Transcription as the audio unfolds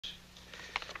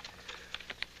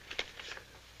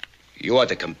You ought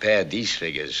to compare these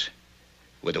figures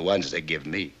with the ones they give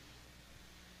me.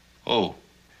 Oh?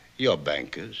 Your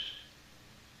bankers.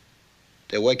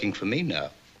 They're working for me now.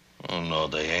 Oh, no,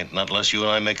 they ain't. Not unless you and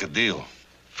I make a deal.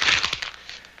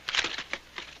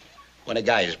 When a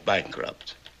guy is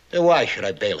bankrupt, then why should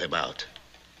I bail him out?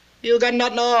 You got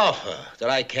nothing to offer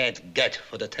that I can't get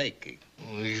for the taking.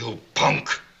 Oh, you punk.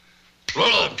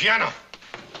 Lulu, piano.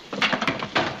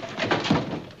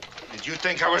 Did you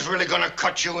think I was really gonna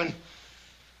cut you in?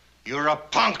 You're a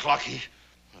punk, Lucky.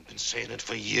 I've been saying it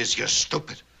for years. You're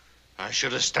stupid. I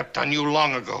should have stepped on you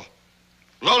long ago.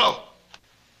 Lulu!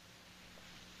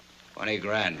 20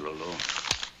 grand, Lulu.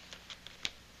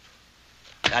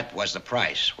 That was the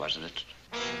price, wasn't it?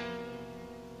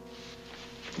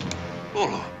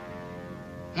 Lulu.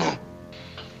 No.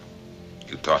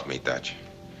 You taught me, Dutch.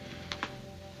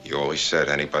 You always said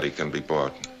anybody can be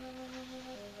bought.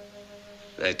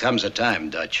 There comes a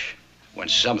time, Dutch, when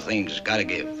something's gotta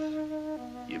give.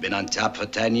 You've been on top for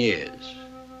 10 years.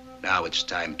 Now it's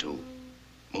time to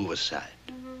move aside.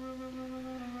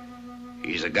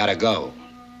 He's gotta go,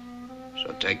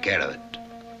 so take care of it.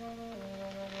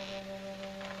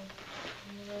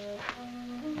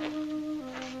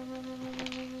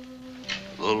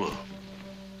 Lulu.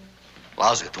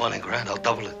 Lousy 20 grand, I'll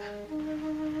double it.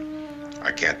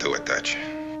 I can't do it, Dutch.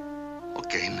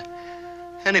 Okay,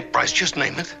 any price, just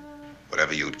name it.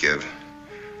 Whatever you'd give.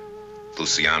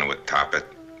 Luciano would top it.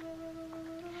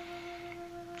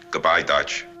 Goodbye,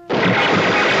 Dutch.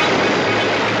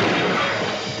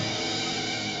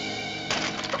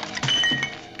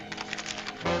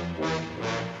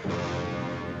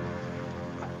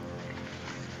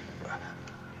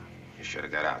 You should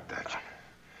have got out, Dutch.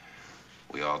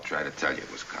 We all tried to tell you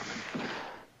it was coming.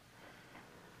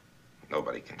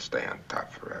 Nobody can stay on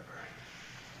top forever.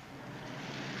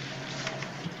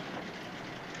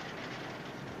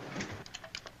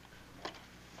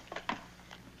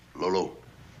 Lulu.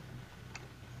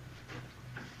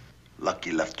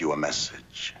 Lucky left you a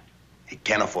message. He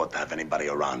can't afford to have anybody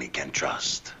around he can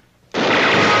trust.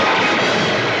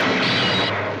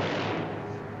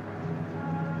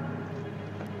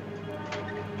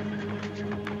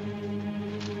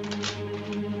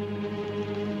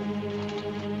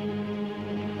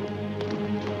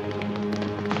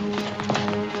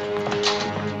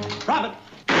 Robert!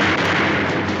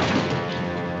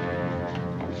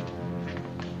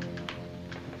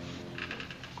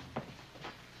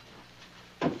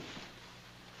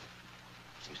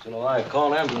 Still alive.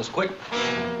 Call an ambulance, quick.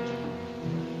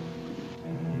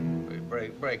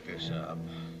 Break this up.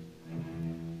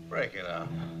 Break it up.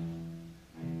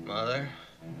 Mother,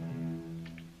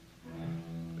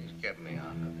 please get me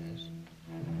out of this.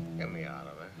 Get me out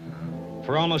of it.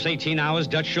 For almost 18 hours,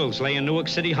 Dutch Schultz lay in Newark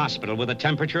City Hospital with a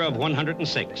temperature of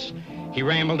 106. He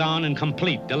rambled on in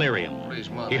complete delirium. Please,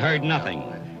 Mother. He heard nothing,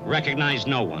 recognized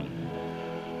no one.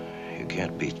 You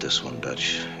can't beat this one,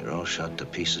 Dutch. You're all shot to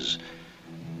pieces.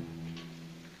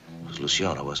 It was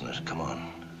Luciano, wasn't it? Come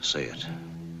on, say it.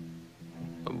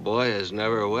 A boy has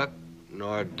never wept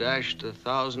nor dashed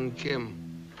 1,000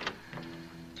 Kim.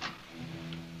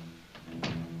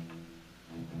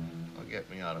 Oh, get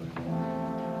me out of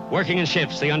it. Working in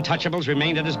shifts, the Untouchables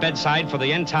remained at his bedside for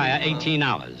the entire 18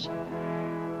 hours.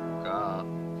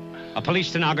 A police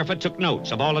stenographer took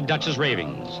notes of all of Dutch's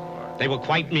ravings. They were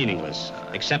quite meaningless,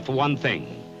 except for one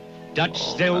thing. Dutch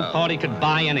still thought he could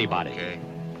buy anybody. Okay.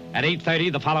 At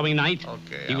 8:30 the following night,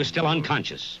 Okay, he was still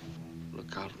unconscious.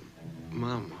 Look out,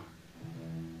 Mama.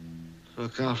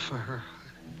 Look out for her.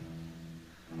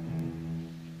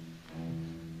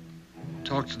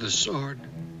 Talk to the sword.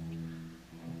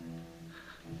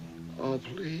 Oh,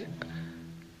 please.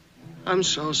 I'm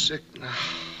so sick now.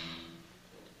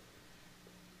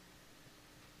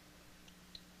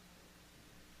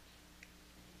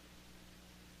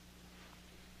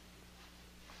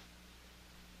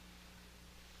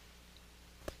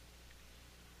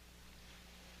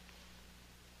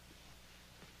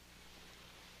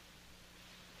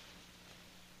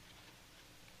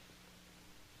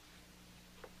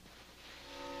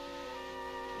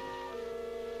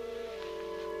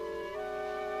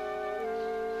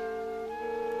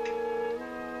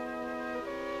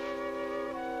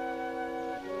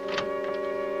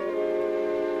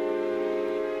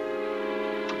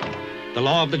 The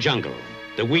law of the jungle.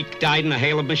 The weak died in a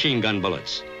hail of machine gun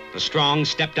bullets. The strong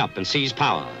stepped up and seized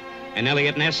power. And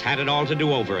Elliot Ness had it all to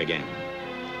do over again.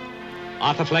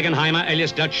 Arthur Flegenheimer,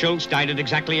 alias Dutch Schultz, died at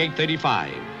exactly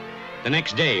 8:35. The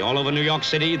next day, all over New York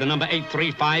City, the number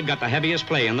 835 got the heaviest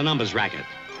play in the numbers racket.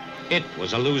 It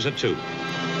was a loser, too.